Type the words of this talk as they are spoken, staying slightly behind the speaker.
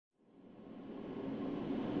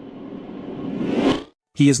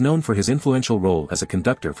He is known for his influential role as a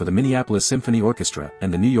conductor for the Minneapolis Symphony Orchestra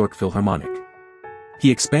and the New York Philharmonic.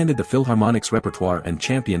 He expanded the Philharmonic's repertoire and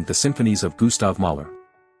championed the symphonies of Gustav Mahler.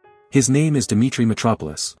 His name is Dimitri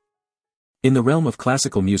Mitropoulos. In the realm of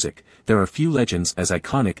classical music, there are few legends as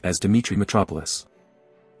iconic as Dimitri Mitropoulos.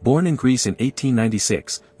 Born in Greece in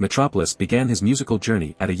 1896, Mitropoulos began his musical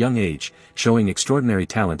journey at a young age, showing extraordinary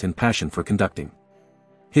talent and passion for conducting.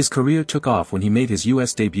 His career took off when he made his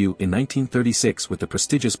U.S. debut in 1936 with the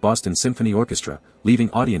prestigious Boston Symphony Orchestra, leaving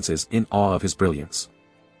audiences in awe of his brilliance.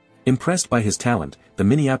 Impressed by his talent, the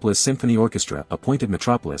Minneapolis Symphony Orchestra appointed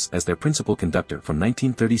Mitropoulos as their principal conductor from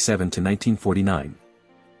 1937 to 1949.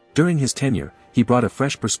 During his tenure, he brought a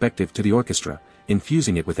fresh perspective to the orchestra,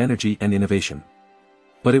 infusing it with energy and innovation.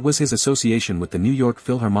 But it was his association with the New York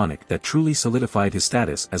Philharmonic that truly solidified his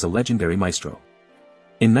status as a legendary maestro.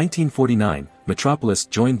 In 1949, Mitropoulos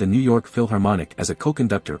joined the New York Philharmonic as a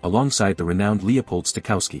co-conductor alongside the renowned Leopold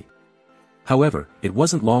Stokowski. However, it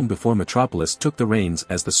wasn't long before Mitropoulos took the reins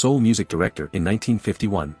as the sole music director in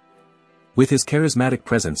 1951. With his charismatic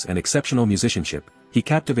presence and exceptional musicianship, he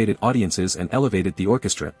captivated audiences and elevated the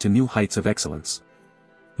orchestra to new heights of excellence.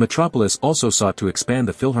 Mitropoulos also sought to expand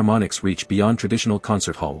the Philharmonic's reach beyond traditional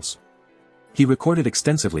concert halls. He recorded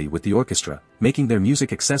extensively with the orchestra, making their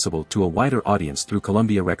music accessible to a wider audience through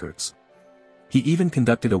Columbia Records. He even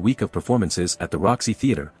conducted a week of performances at the Roxy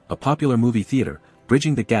Theatre, a popular movie theater,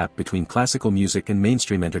 bridging the gap between classical music and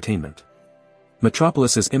mainstream entertainment.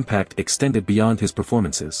 Mitropoulos's impact extended beyond his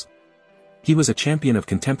performances. He was a champion of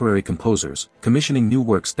contemporary composers, commissioning new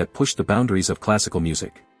works that pushed the boundaries of classical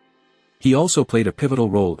music. He also played a pivotal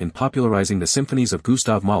role in popularizing the symphonies of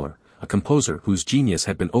Gustav Mahler, a composer whose genius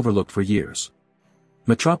had been overlooked for years.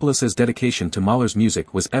 Mitropoulos's dedication to Mahler's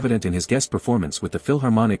music was evident in his guest performance with the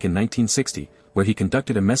Philharmonic in 1960, where he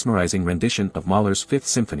conducted a mesmerizing rendition of Mahler's Fifth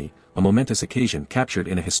Symphony, a momentous occasion captured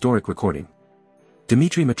in a historic recording.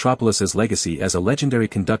 Dimitri Mitropoulos's legacy as a legendary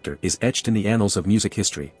conductor is etched in the annals of music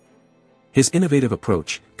history. His innovative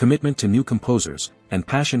approach, commitment to new composers, and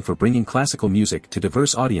passion for bringing classical music to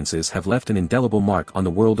diverse audiences have left an indelible mark on the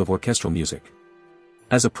world of orchestral music.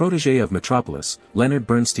 As a protégé of Mitropoulos, Leonard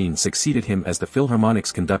Bernstein succeeded him as the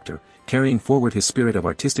Philharmonic's conductor, carrying forward his spirit of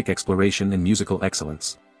artistic exploration and musical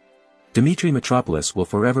excellence. Dimitri Mitropoulos will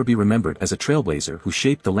forever be remembered as a trailblazer who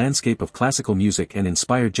shaped the landscape of classical music and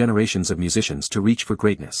inspired generations of musicians to reach for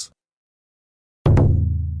greatness.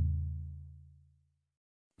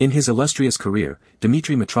 In his illustrious career,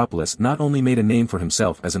 Dimitri Mitropoulos not only made a name for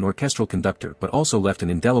himself as an orchestral conductor but also left an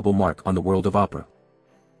indelible mark on the world of opera.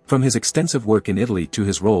 From his extensive work in Italy to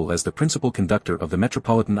his role as the principal conductor of the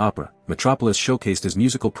Metropolitan Opera, Mitropoulos showcased his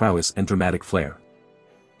musical prowess and dramatic flair.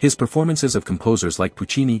 His performances of composers like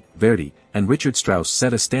Puccini, Verdi, and Richard Strauss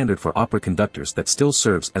set a standard for opera conductors that still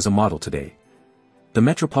serves as a model today. The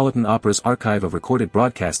Metropolitan Opera's archive of recorded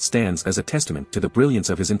broadcasts stands as a testament to the brilliance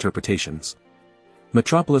of his interpretations.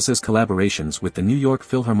 Mitropoulos's collaborations with the New York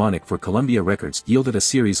Philharmonic for Columbia Records yielded a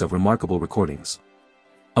series of remarkable recordings.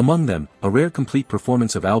 Among them, a rare complete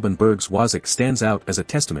performance of Alban Berg's Wozik stands out as a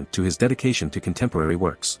testament to his dedication to contemporary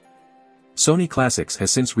works. Sony Classics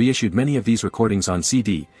has since reissued many of these recordings on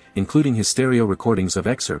CD, including his stereo recordings of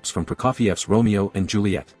excerpts from Prokofiev's Romeo and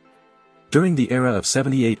Juliet. During the era of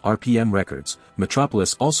 78 RPM records,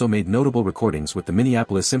 Mitropoulos also made notable recordings with the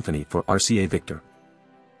Minneapolis Symphony for RCA Victor.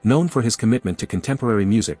 Known for his commitment to contemporary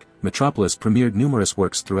music, Mitropoulos premiered numerous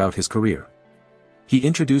works throughout his career. He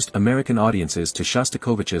introduced American audiences to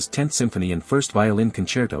Shostakovich's 10th Symphony and First Violin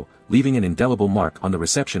Concerto, leaving an indelible mark on the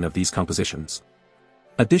reception of these compositions.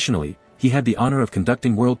 Additionally, he had the honor of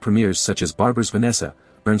conducting world premieres such as Barber's Vanessa,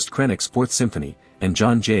 Ernst Krenek's Fourth Symphony, and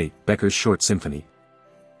John J. Becker's Short Symphony.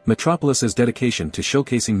 Mitropoulos's dedication to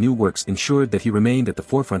showcasing new works ensured that he remained at the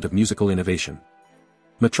forefront of musical innovation.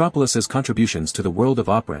 Mitropoulos's contributions to the world of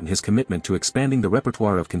opera and his commitment to expanding the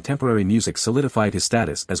repertoire of contemporary music solidified his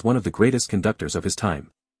status as one of the greatest conductors of his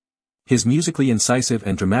time. His musically incisive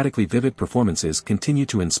and dramatically vivid performances continue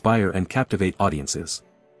to inspire and captivate audiences.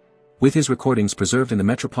 With his recordings preserved in the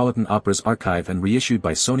Metropolitan Opera's archive and reissued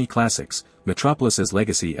by Sony Classics, Mitropoulos's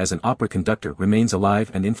legacy as an opera conductor remains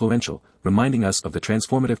alive and influential, reminding us of the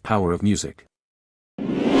transformative power of music.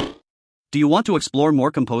 Do you want to explore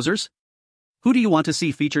more composers? Who do you want to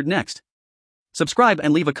see featured next? Subscribe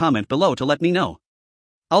and leave a comment below to let me know.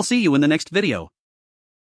 I'll see you in the next video.